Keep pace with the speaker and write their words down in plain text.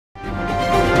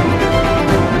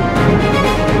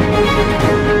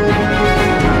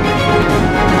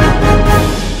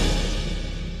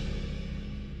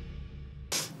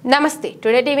నమస్తే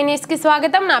today TV news కి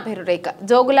స్వాగతం. నా పేరు రేఖ.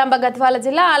 జోగులాంబ గద్వాల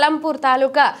జిల్లా అలంపూర్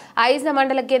తాలూకా ఐజా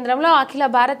మండల కేంద్రంలో అఖిల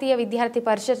భారతీయ విద్యార్థి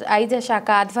పరిషత్ ఐజా శాఖ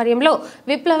ఆధ్వర్యంలో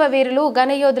విప్లవ వీరులు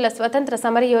ఘనయోధుల స్వతంత్ర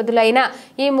సమరయోధులైన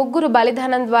ఈ ముగ్గురు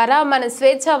బలిదానం ద్వారా మన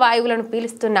స్వేచ్ఛా వాయువులను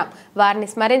పీలుస్తున్నాం. వారిని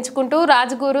స్మరించుకుంటూ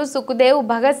రాజ్గురు సుఖదేవ్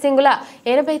భగత్ సింగ్ల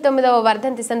 89వ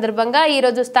వర్ధంతి సందర్భంగా ఈ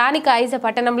రోజు స్థానిక ఐజా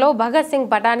పట్టణంలో భగత్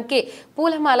సింగ్ పటానికి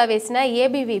పూలమాల వేసిన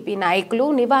ఏబీవీపీ నాయకులు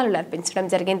నివాళులర్పించడం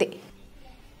జరిగింది.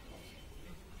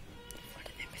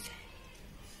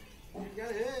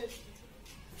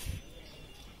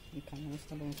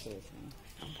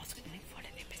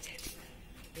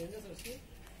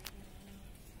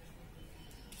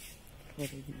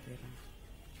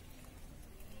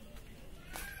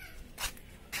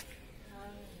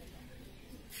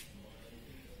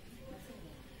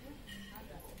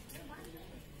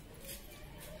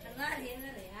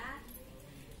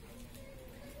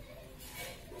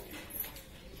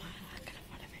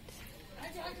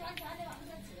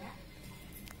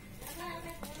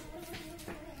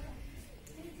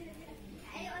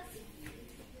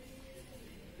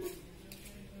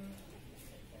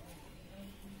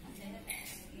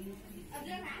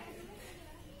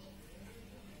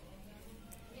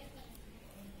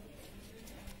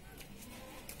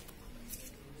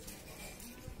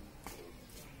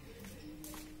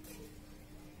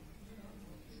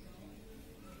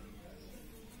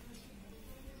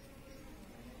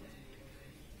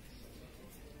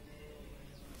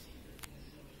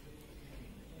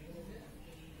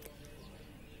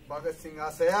 భగత్ సింగ్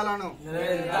ఆశయాలను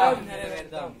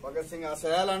భగత్ సింగ్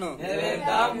ఆశయాలను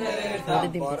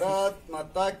భారత్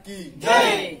మాతా కీ జై,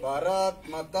 భారత్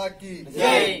మాతా కీ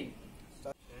జై,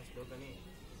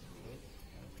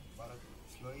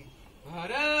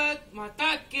 भारत माता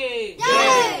के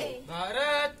जय,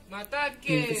 भारत माता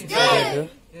के जय,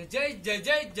 जय जय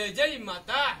जय जय जय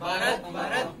माता, भारत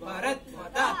भारत भारत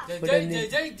माता, जय जय जय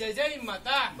जय जय जय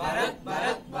माता, भारत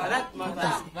भारत भारत माता,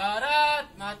 भारत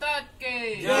माता के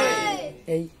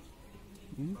जय।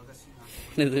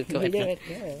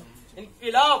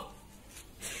 इनकलाब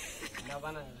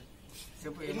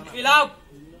इनकलाब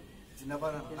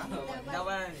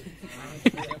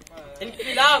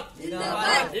इनकलाब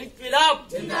इनकलाब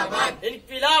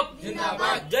इनकलाब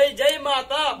जय जय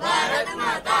माता, भारत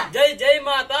माता, जय जय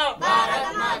माता, भारत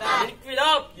माता,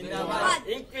 इनकलाब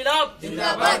इनकलाब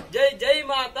जय जय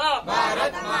माता,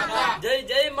 भारत माता, जय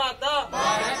जय माता,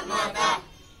 भारत माता।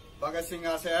 భగత్ సింగ్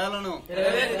ఆశయాలను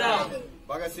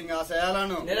భగత్ సింగ్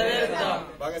ఆశయాలను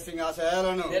భగత్ సింగ్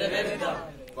ఆశయాలను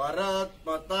భారత్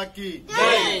మాతా కీ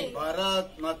జై,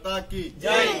 భారత్ మాతా కీ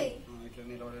జై. ఇట్లా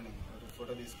నిలబడండి,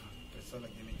 ఫోటో తీసుకో.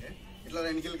 ఇట్లా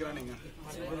ఎన్నికలకి రాని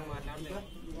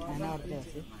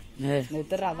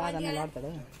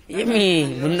ఏమి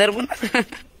ముందరు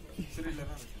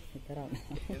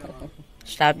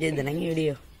స్టాప్ చేద్దాం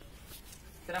వీడియో.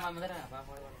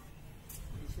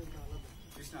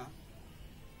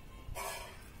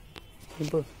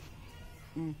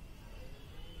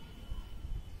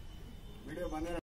 వీడియో బంద్